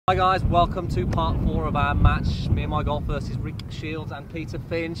Hi guys, welcome to part 4 of our match. Me and my golf versus Rick Shiels and Peter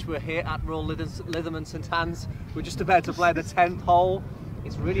Finch. We're here at Royal Lytham and St Anne's. We're just about to play the 10th hole.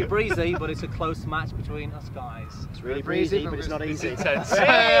 It's really breezy, but it's a close match between us guys. It's really breezy, but it's not easy. Intense. I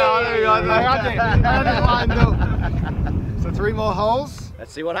had it lined up. So 3 more holes.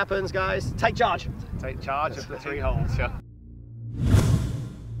 Let's see what happens, guys. Take charge. Take charge of the 3 holes, yeah.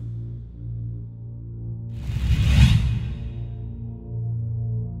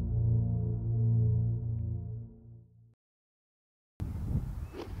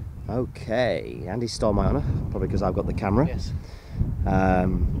 Okay, Andy stole my honour, probably because I've got the camera. Yes.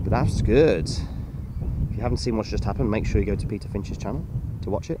 But that's good. If you haven't seen what's just happened, make sure you go to Peter Finch's channel to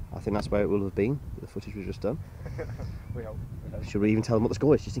watch it. I think that's where it will have been, the footage we've just done. We hope. Should we even tell them what the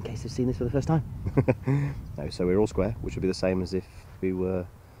score is, just in case they've seen this for the first time? No, so we're all square, which would be the same as if we were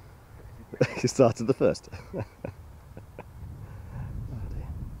started the first.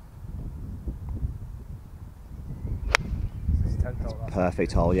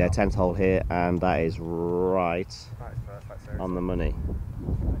 Perfect hole, yeah, 10th hole here, and that is right on the money.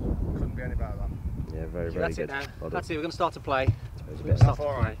 Couldn't be any better than that. Yeah, very, very That's good. it now. Well That's it, we're going to start to play. That's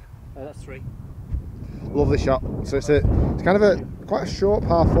 3. Lovely shot. So it's kind of quite a short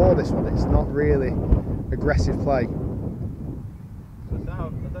par 4, this one. It's not really aggressive play. I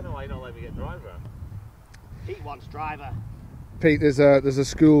don't know why you're not letting me get driver. Pete wants driver. Pete, there's a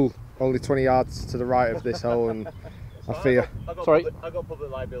school only 20 yards to the right of this hole, and I fear. I got public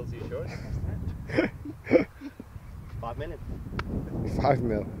liability insurance. 5 minutes. 5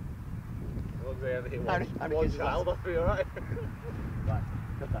 mil. As long as they ever hit one child, I'll be alright. Right,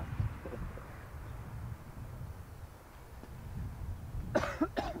 cut that.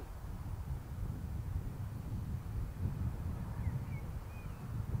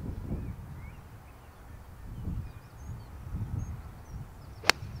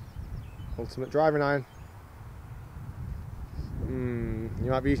 Ultimate driving iron. You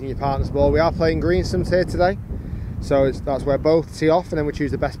might be using your partner's ball. We are playing greenstones here today, so that's where both tee off, and then we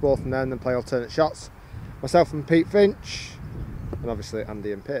choose the best ball from there and then play alternate shots. Myself and Pete Finch, and obviously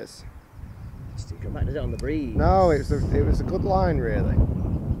Andy and Piers. Still come back, does it on the breeze? No, it was a good line really,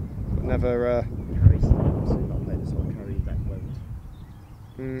 but never. Carrie's absolutely not played this one. Carrie that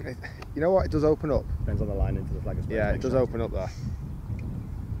won't. You know what? It does open up. Depends on the line into the flag as well. Yeah, it does open up there.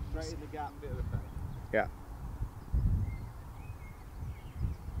 Straight in the gap, bit of a fence. Yeah.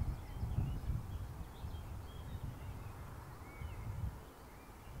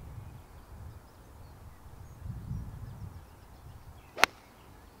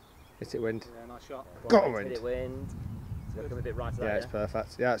 Hit it wind. Yeah, nice shot. Got a Hit wind. it wind. It's got to come a bit right to that. Yeah, it's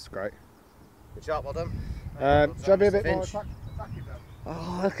perfect. Yeah, it's great. Good shot, well done. Should I be a bit more Finch. attacking then?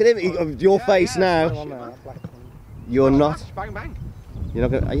 Oh, look at him! Your face now. You're not. Bang bang. You're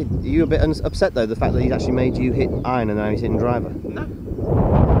not. Are you a bit upset though? The fact that he's actually made you hit iron and now he's hitting driver. No.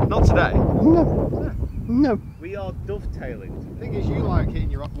 Not today. No. No. We are dovetailing. The thing is, you like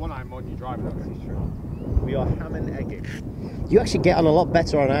hitting your one iron more than you driving. That's true. We are ham and egging. You actually get on a lot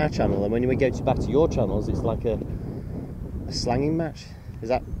better on our channel, and when we go back to your channels, it's like a slanging match. Is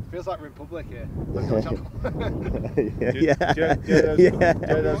that? Feels like we're in public here. Nobody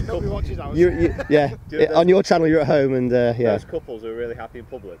watches ours. On your channel, you're at home, and yeah. Those couples are really happy in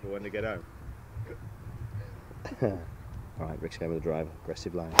public, but when they get home. All right, Rick's going with the driver,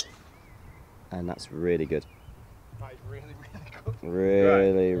 aggressive line, and that's really good. That is really, really good.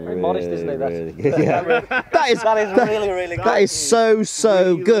 Really, Very modest, isn't it? really good. Yeah. that is really, really good. That is so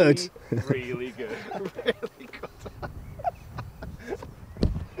Really, good. Really good. Really good.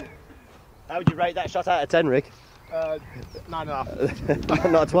 How would you rate that shot out of 10, Rick?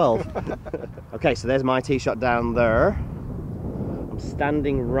 9.5. Not a 12. Okay, so there's my tee shot down there. I'm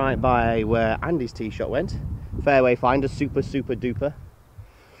standing right by where Andy's tee shot went. Fairway finder, super duper.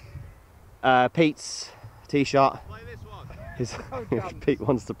 Pete's tee shot. Play this one. Pete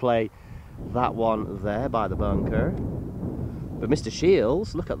wants to play that one there by the bunker. But Mr.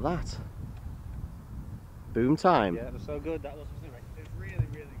 Shiels, look at that. Boom time. Yeah, it was so good. That was really,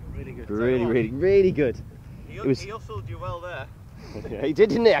 really good. Really good. Really good. He was- hustled you well there. Yeah, he did,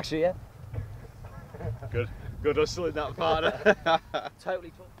 didn't he, actually, yeah? Good hustle in that part.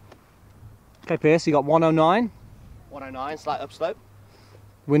 Totally cool. Okay, Piers, you got 109. 109, slight upslope.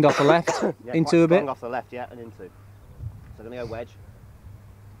 Wind off the left, Yeah, into quite a bit. strong off the left, yeah, and into. So I'm going to go wedge. See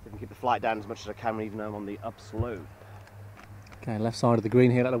if I can keep the flight down as much as I can, even though I'm on the upslope. Okay, left side of the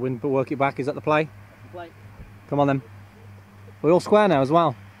green here, let the wind work it back. Is that the play? Play. Come on then. We're all square now as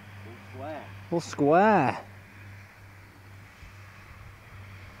well. Square. All square.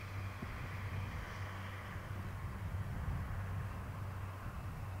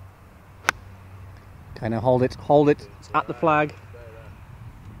 Okay, now hold it, hold it. It's at the flag.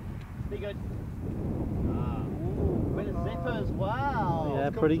 Be good. Ooh, bit of zip as well.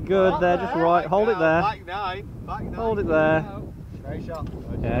 Yeah, pretty good there, just right. Hold it there. Back nine. Back nine. Hold it there. Great shot.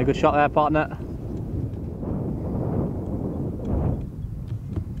 Yeah, good shot there, partner.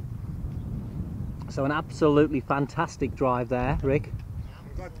 So an absolutely fantastic drive there, Rick.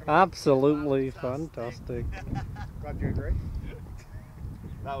 Absolutely fantastic. Glad you agree.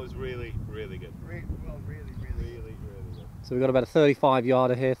 That was really, really good. Really Really good. So we've got about a 35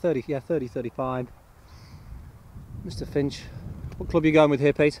 yarder here, 30, yeah, 30, 35. Mr. Finch, what club are you going with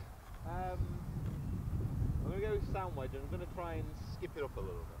here, Pete? I'm going to go with sandwich and I'm going to try and skip it up a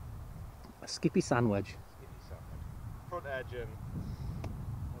little bit. A skippy sandwich. Skippy sandwich. Front edge and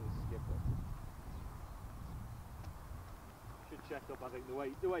skip it. Should check up, I think,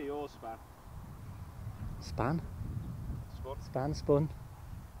 the way yours span. Span? Spun. Span, spun.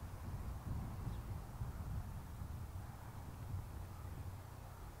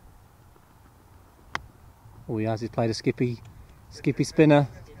 Oh, he has. He's played a skippy spinner.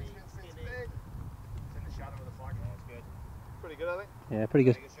 Pretty good, I think. Yeah, pretty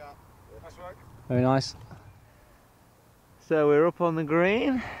good. Nice work. Very nice. So we're up on the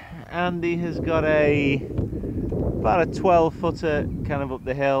green. Andy has got about a 12 footer kind of up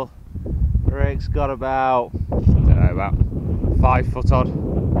the hill. Rick's got about, I don't know, about 5 foot odd.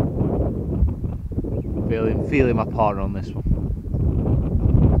 Feeling my partner on this one.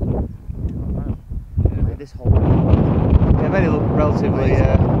 Made this hole. Yeah, made it look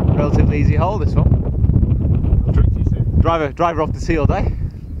relatively easy hole, this one. Driver off the tee all day.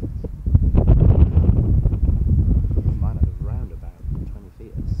 Mine had a round about 20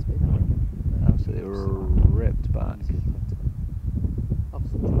 feet of spin, I reckon. Absolutely ripped back.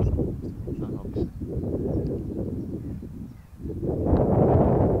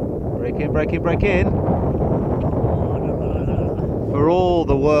 Break in. For all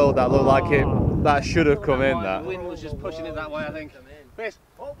the world, that looked like it. That should have come in. The That. wind was just pushing it that way, I think. Chris,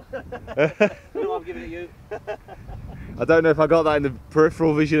 no, I'm giving it you. I don't know if I got that in the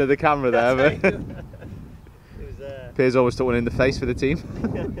peripheral vision of the camera there, but Piers always took one in the face for the team.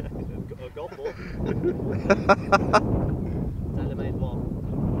 A golf ball. Tailor-made one.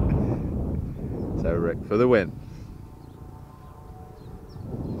 So Rick for the win.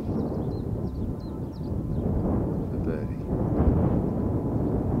 The birdie.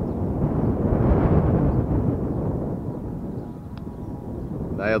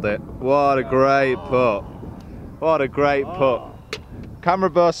 Nailed it. What a great putt. What a great putt. Camera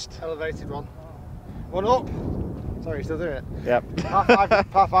bust. Elevated one. One up. Sorry, still doing it. Yep.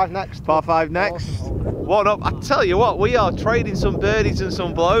 Par 5 next. Par 5 next. One up. I tell you what, we are trading some birdies and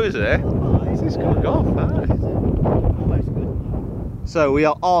some blows here. This is good golf. So we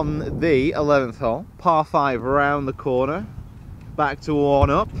are on the 11th hole. Par 5 around the corner. Back to one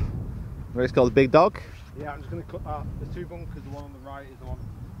up. It's called the Big Dog. Yeah, I'm just going to cut that. There's 2 bunkers. The one on the right is the one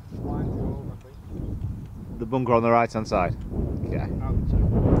flying to over, I think. The bunker on the right hand side. Yeah. Out of 2.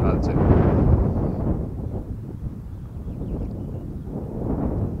 Out of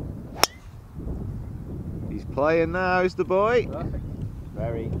 2. He's playing now, is the boy. Perfect.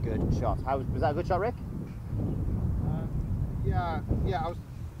 Very good shot. Was that a good shot, Rick? Yeah, I was.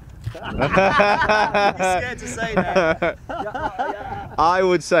 Scared to say that. I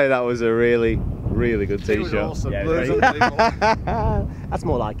would say that was a really good tee shot. Awesome. Yeah, It was great. unbelievable. That's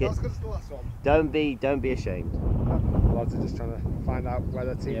more like it. That's good as the last one. Don't be ashamed. The lads are just trying to find out where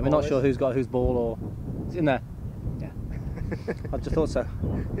the team. Yeah, we're not sure who's got whose ball or. It's in there. Yeah. I just thought so.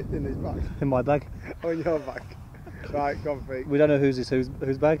 in his bag. In my bag. On your bag. Right, go on, Pete. We don't know whose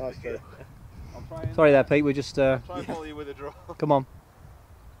bag. That's true. I'll try and Sorry there, Pete. We just. try and follow you with a draw. Come on.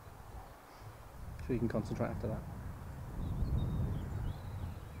 So you can concentrate after that.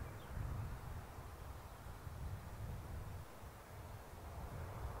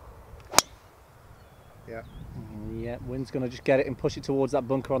 Yeah. Yeah, wind's going to just get it and push it towards that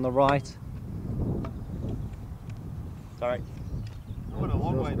bunker on the right. Sorry. I went a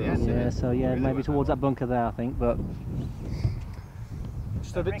long way at the end. Yeah, so yeah, maybe towards that bunker there, I think, but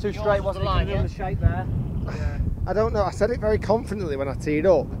just a bit too straight, wasn't it? The shape there. Yeah. I don't know. I said it very confidently when I teed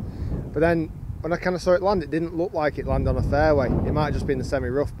up, but then when I kind of saw it land, it didn't look like it landed on a fairway. It might have just been the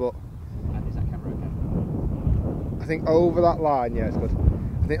semi-rough, but Is that camera okay? I think over that line, yeah, it's good.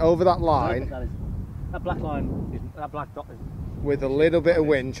 I think over that line, That black line, that black dot is. with a little bit of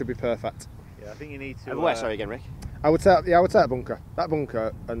wind, should be perfect. Yeah, I think you need to. Where? Sorry again, Rick. I would say that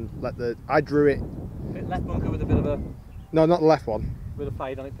bunker, and let the. I drew it. Left bunker with a bit of a No, not the left one. with a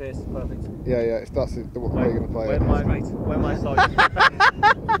fade on it, Pierce. Perfect. Yeah, if that's the way you're going to play When it. my side.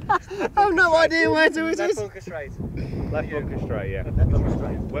 I've no idea where to it Left is. bunker straight. Left bunker straight, yeah. Left bunker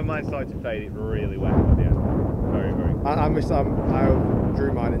straight. When mine started to fade, it really went at the end. Very, very. I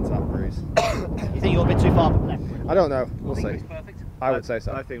drew mine into that breeze. You think you're a bit too far left? I don't know. We'll I think see. it's perfect. I would say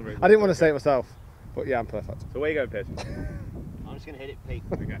so. I think Rick I didn't want to say it myself, but yeah, I'm perfect. So where you going, Piers? I'm just going to hit it, Pete.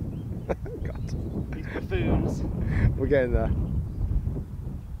 Okay. God, These buffoons. we're getting there.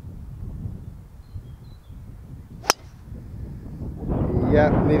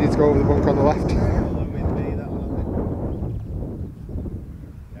 Yeah, needed to go over the bunker on the left.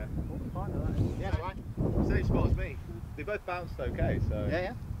 Yeah, right. Same spot as me. They both bounced okay, so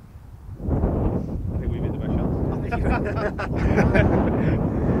Yeah. I think we've hit the best shots.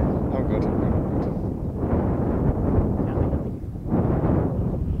 I'm good.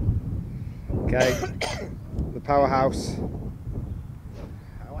 Okay, the powerhouse.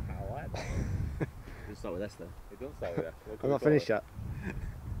 We'll start with this though. It doesn't start with that. I'm not finished yet.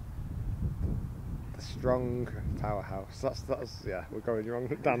 The strong powerhouse. That's yeah. We're going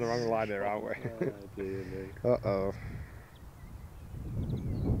down the wrong line here, aren't we? Uh oh.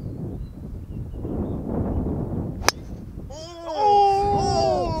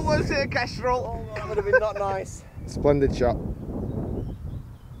 Oh, almost hit a Kestrel. That would have been not nice. Splendid shot.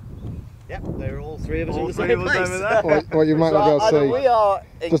 Yep, they're all three of us in the three same of us place. over there. What you might not be able either to we see. are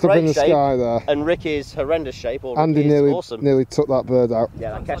in Just up great in the shape, sky there. and Rick is horrendous shape, or Andy Rick is nearly awesome. nearly took that bird out.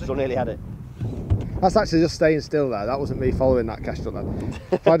 Yeah, that Kestrel nearly had it. That's actually just staying still there. That wasn't me following that Kestrel then.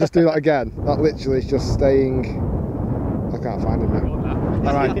 If I just do that again, that literally is just staying. I can't find him now.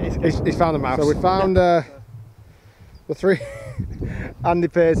 Alright, he's found a mouse. So we found the three, Andy,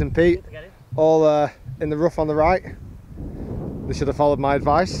 Piers and Pete, all in the rough on the right. They should have followed my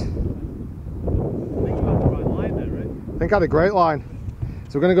advice. I think you had the right line there, Rick. I think I had a great line.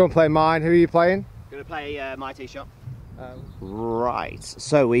 So we're going to go and play mine. Who are you playing? Going to play my tee shot. Right,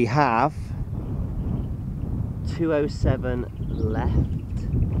 so we have 207 left.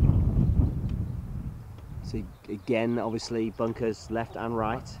 So again, obviously bunkers left and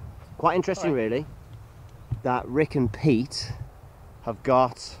right. Quite interesting really, that Rick and Pete have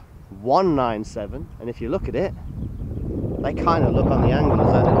got 197, and if you look at it, they kind of look on the angle as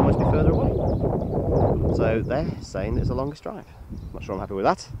though they'd almost be further away. So they're saying it's the longest drive. Not sure I'm happy with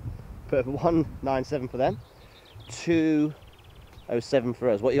that. But 197 for them, 207 for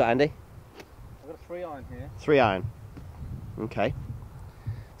us. What you got, Andy? I've got a 3-iron here. 3-iron. Okay.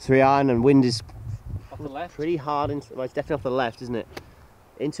 3-iron, and wind is Off the left. pretty hard. Well, it's definitely off the left, isn't it?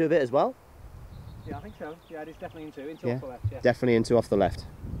 Into a bit as well? Yeah, I think so. Yeah, it is definitely into Yeah. off the left. Yeah. Definitely into off the left.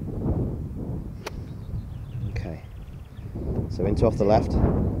 Okay. So into off the left.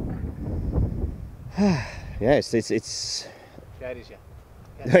 Yeah, it's Yeah, it is.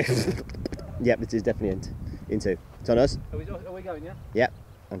 Yeah. Yep, it is definitely into. It's on us. Are we going? Yeah. Yep.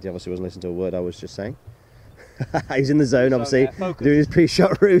 Andy obviously wasn't listening to a word I was just saying. He's in the zone, Zone, obviously, yeah, focus. doing his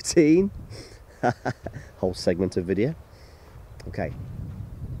pre-shot routine. Whole segment of video. Okay.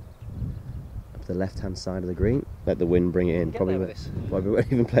 Up the left-hand side of the green. Let the wind bring it in. Get Probably there with this. won't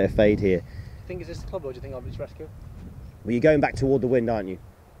even play a fade here. Do you think is this the club, or do you think I'll be rescue? Well, you're going back toward the wind, aren't you?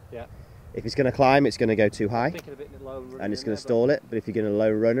 Yeah. If it's going to climb, it's going to go too high, Thinking a bit low and it's going to stall it. But if you're going to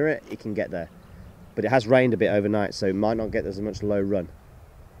low runner it, it can get there. But it has rained a bit overnight, so it might not get as much low run.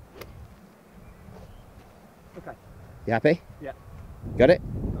 Okay. You happy? Yeah. Got it?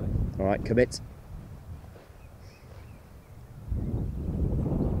 Got it. All right, commit.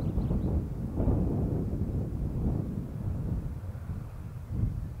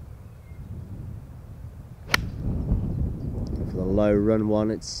 For the low run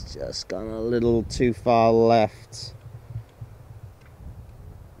one, it's just gone a little too far left.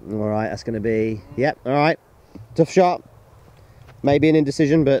 All right, that's going to be, yep, all right. Tough shot. Maybe an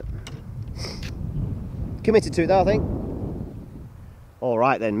indecision, but committed to it though, I think. All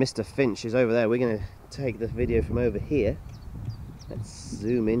right then, Mr. Finch is over there. We're going to take the video from over here. Let's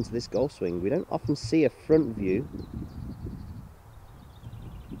zoom into this golf swing. We don't often see a front view.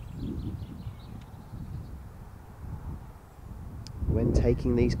 When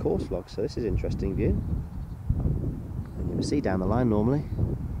taking these course vlogs, so this is an interesting view. And you can see down the line normally.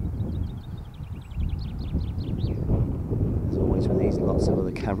 As always with these, lots of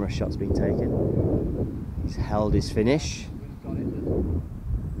other camera shots being taken. He's held his finish.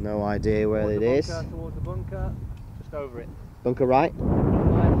 No idea where it is. Towards the bunker, just over it. Bunker right?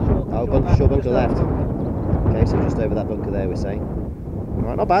 Oh, Bunker left. Okay, so just over that bunker there, we're saying.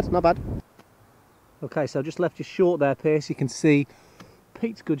 Alright, not bad, not bad. Okay, so just left you short there, Piers. You can see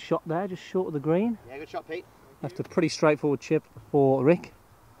Pete's good shot there, just short of the green. Yeah, good shot, Pete. Left a pretty straightforward chip for Rick.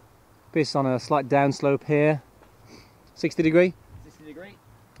 Piers on a slight downslope here. 60 degree. 60 degree.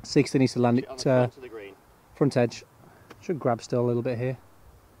 60 needs to land it On the front of the green. front edge. Should grab still a little bit here.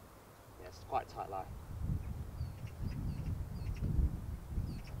 Yes, it's quite a tight lie.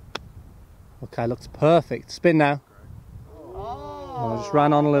 Okay, looks perfect. Spin now. Oh, just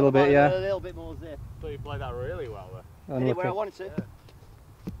ran on a little bit, yeah. A little bit more zip. So you played that really well there. Hit it where I wanted to.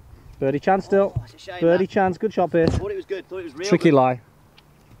 Birdie chance still. Oh, it's a shame, Birdie that. chance. Good shot, Piers. Thought it was good. Thought it was real Tricky good. lie.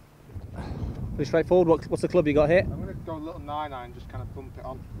 Pretty straightforward. What's the club you got here? I'm going to go a little 9-iron, just kind of bump it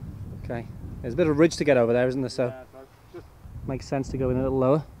on. Okay. There's a bit of ridge to get over there, isn't there? So Yeah, so just makes sense to go in a little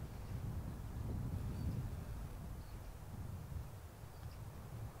lower.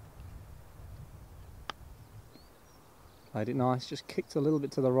 Played it nice. Just kicked a little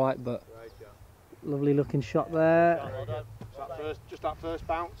bit to the right, but lovely looking shot there. just that first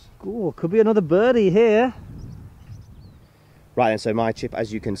bounce. Ooh, could be another birdie here. Right then, so my chip,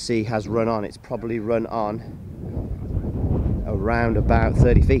 as you can see, has run on. It's probably run on around about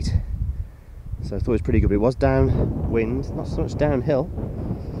 30 feet. So I thought it was pretty good, but it was downwind, not so much downhill.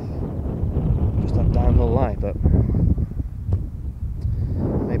 Just that downhill lie, but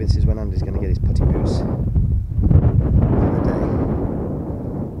maybe this is when Andy's going to get his putty moves for the day.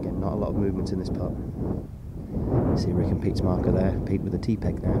 Again, not a lot of movement in this putt. You see Rick and Pete's marker there. Pete with a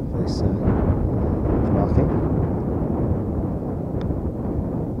T-peg now for this marking.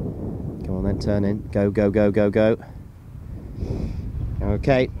 Come on then, turn in. Go, go, go, go, go.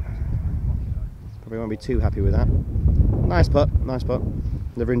 Okay. Probably won't be too happy with that. Nice putt, nice putt.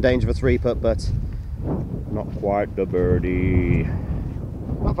 Never in danger of a 3-putt, but not quite the birdie.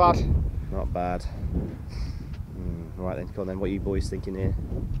 Not bad. Not bad. Right then, come on then, what are you boys thinking here?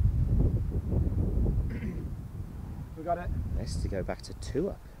 We got it. Nice to go back to 2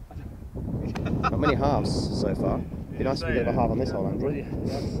 up. Not many halves so far. Be nice if we get a half on this hole, Andrew.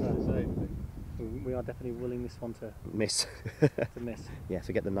 We are definitely willing this one to Miss. miss. Yeah,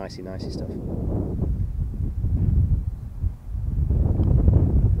 forget the nicey stuff.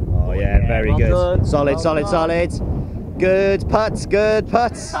 Oh yeah, very well good. done. Solid, Well solid, done. solid. Good putts, good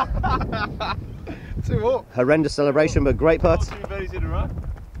putts. 2 up. Horrendous celebration, but great putt. 2 birdies in a row.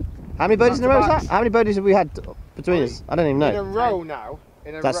 How many birdies in a row is Back-to-backs. that? How many birdies have we had between us? I don't even In a know. row now.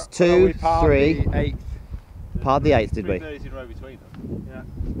 In a That's row. 2, We parred 3. the 8th. Parred the 8th, did 3 we? birdies in a row between them. Yeah.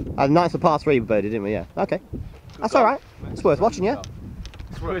 9th for par 3 birdie, didn't we? Yeah. Okay. That's all right. It's worth watching, yeah.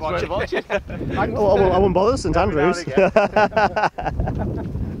 It's worth watching. I wouldn't bother St Andrews.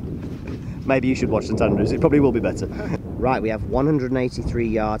 Maybe you should watch St Andrews. It probably will be better. Right, we have 183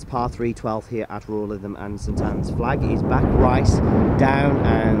 yards, par 3, 12th here at Royal Lytham and St Anne's. Flag is back right, down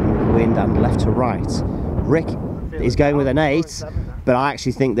and wind and left to right. Rick is going with an 8, but I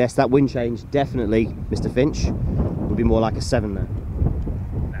actually think that wind change definitely, Mr Finch, would be more like a 7 now.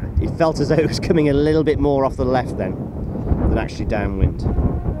 It felt as though it was coming a little bit more off the left then than actually downwind. So,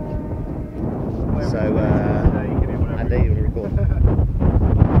 Andy, you want to record?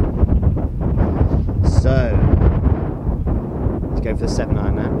 So, let's go for the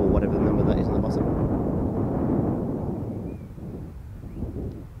 7-iron now, or whatever the number that is on the bottom.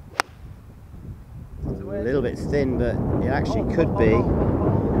 It's a little bit thin, but it actually could be.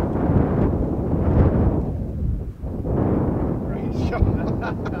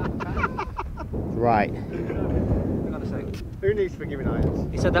 Right. Who needs forgiving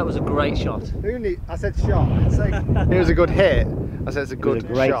irons? He said that was a great shot. Who need? I said shot. I didn't say it was a good hit. I said it's a It was good a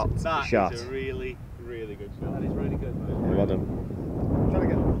great shot. That shot. is a really, really good shot. That is really good. Well done.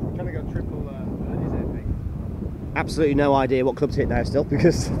 Trying to get triple. Is it big? Absolutely no idea what club's hit now still,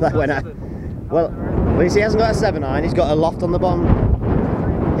 because that went out. Well, you see, he hasn't got a 7-iron, he's got a loft on the bottom.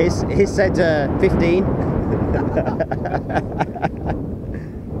 His said 15.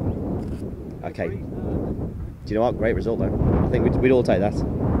 Okay. Do you know what? Great result though. I think we'd all take that.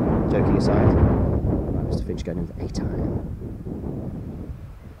 Joking aside. Right, Mr Finch going in with 8-iron.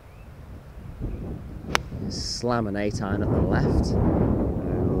 Slam an 8-iron at the left.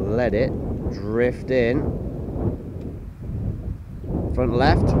 And let it drift in. Front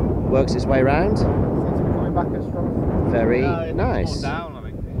left. Works its way round. Coming back as strong. Very More nice. down, I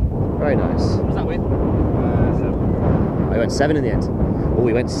think. Very nice. What was that with? 7. I went 7 in the end. Oh,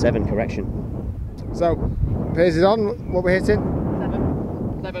 we went 7, correction. So, Piers is on. What we're hitting?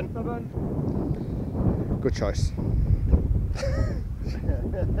 7. Good choice.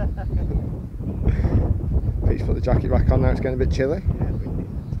 Pete's put the jacket back on now. It's getting a bit chilly.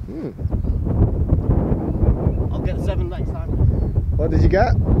 I'll get 7 next time. What did you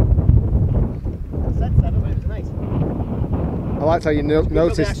get? I said 7, but it was nice. I liked how you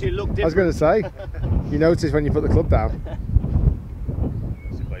noticed. actually look I was going to say, you noticed when you put the club down.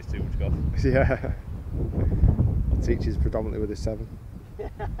 He plays too much golf. Yeah. Teaches predominantly with his 7.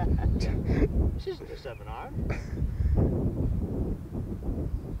 This isn't a 7-iron.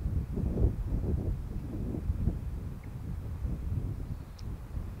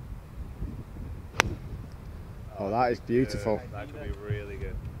 Oh, that is beautiful. Yeah, that could be really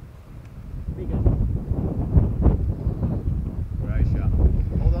good. Right shot.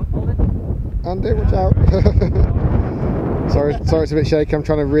 Hold on, hold it. Andy, watch out. sorry, it's a bit shaky. I'm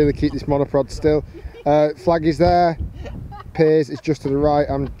trying to really keep this monopod still. Flag is there. Piers is just to the right.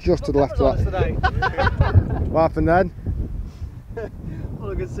 I'm just to the left of that. What happened then? All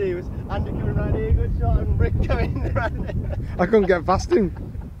I could see was Andy coming around here, good shot, and Rick going around there. I couldn't get past him.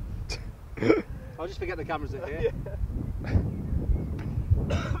 I'll just forget the cameras are here.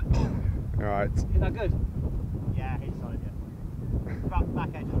 Alright. Is that good? Yeah, he's solid, yeah. Back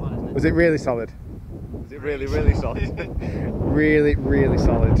edge as well, isn't it? Was it really solid? Is it really, really solid? Really, really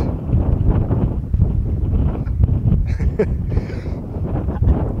solid.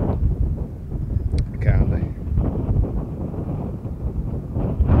 Okay, Andy.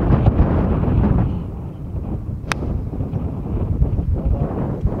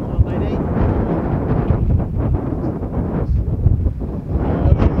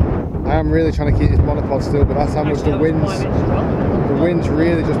 I am really trying to keep this monopod still, but that's how much the wind's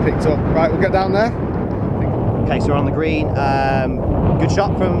really just picked up. Right, we'll get down there. Okay, so we're on the green. Good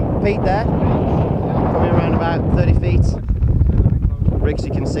shot from Pete there. Probably around about 30 feet. Riggs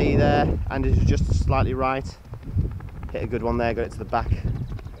you can see there, and it's just slightly right. Hit a good one there, got it to the back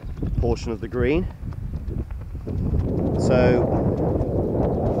portion of the green. So,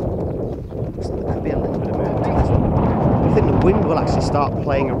 looks like there could be a little bit of movement to this one. I think the wind will actually start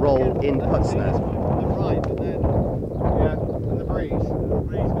playing a role in putts now. Right, but then, yeah, and the breeze.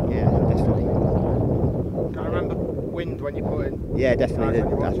 Yeah, definitely. I remember wind when you put in. Yeah, definitely.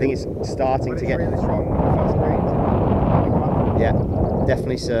 I think it's starting to get really strong. Fast breeze. yeah,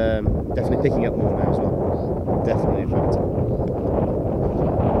 definitely picking up more now as well. Definitely a factor.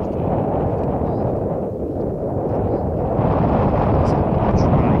 So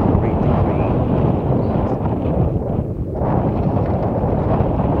try and read the green.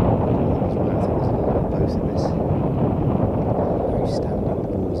 Both in this. Very standing, the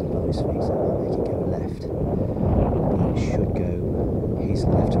ball's above his feet, so that make it go left. But it should go his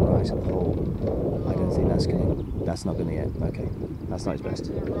left to right at the hole. I don't think that's not going to end. Okay, that's not his best.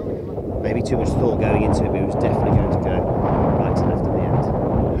 Maybe too much thought going into it, but it was definitely going to go right to left at the end.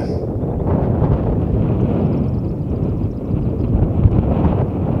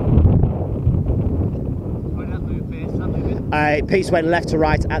 Why did that move, Piers? Is that moving? Piece went left to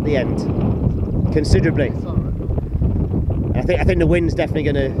right at the end, considerably. And I think the wind's definitely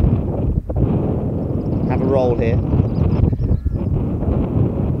going to have a role here.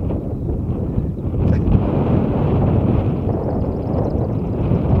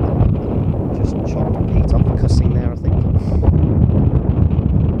 Just chopped Pete off cussing there, I think.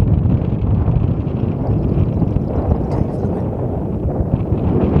 Okay, for the win.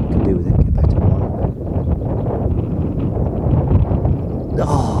 Can do with it. Get back to 1.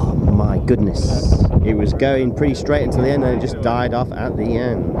 Oh my goodness. It was going pretty straight until the end and it just died off at the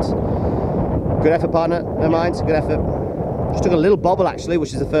end. Good effort, partner. Never mind. Good effort. Just took a little bobble actually,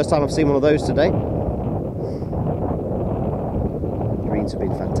 which is the first time I've seen one of those today. Greens have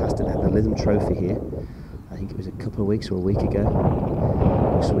been fantastic. They had the Lytham Trophy here. I think it was a couple of weeks or a week ago.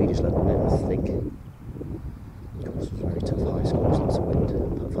 Swedish level, I think. God, this was very tough high scores, lots of wind.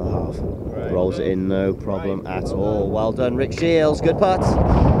 Putt for the half. Right. Rolls it in, no problem at all. Well done, Rick Shiels. Good putt.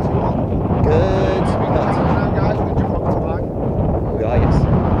 Good putt. We are, yes.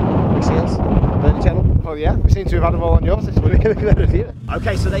 Rick Shiels, Burn channel. Oh yeah, we seem to have had them all on yours this week.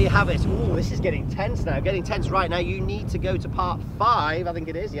 Okay, so there you have it. Ooh, this is getting tense now. Getting tense right now. You need to go to part 5, I think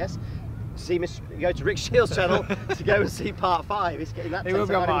it is, yes. Go to Rick Shiels' channel to go and see part 5. It's getting that tense. It will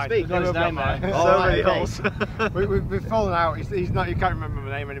be on mine. Speak. It will be on mine. So many holes. We've fallen out. He's not. You can't remember my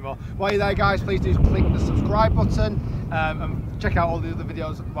name anymore. While you're there, guys, please do click the subscribe button and check out all the other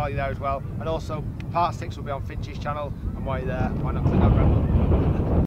videos while you're there as well. And also, part 6 will be on Finch's channel. And while you're there, why not click that red button?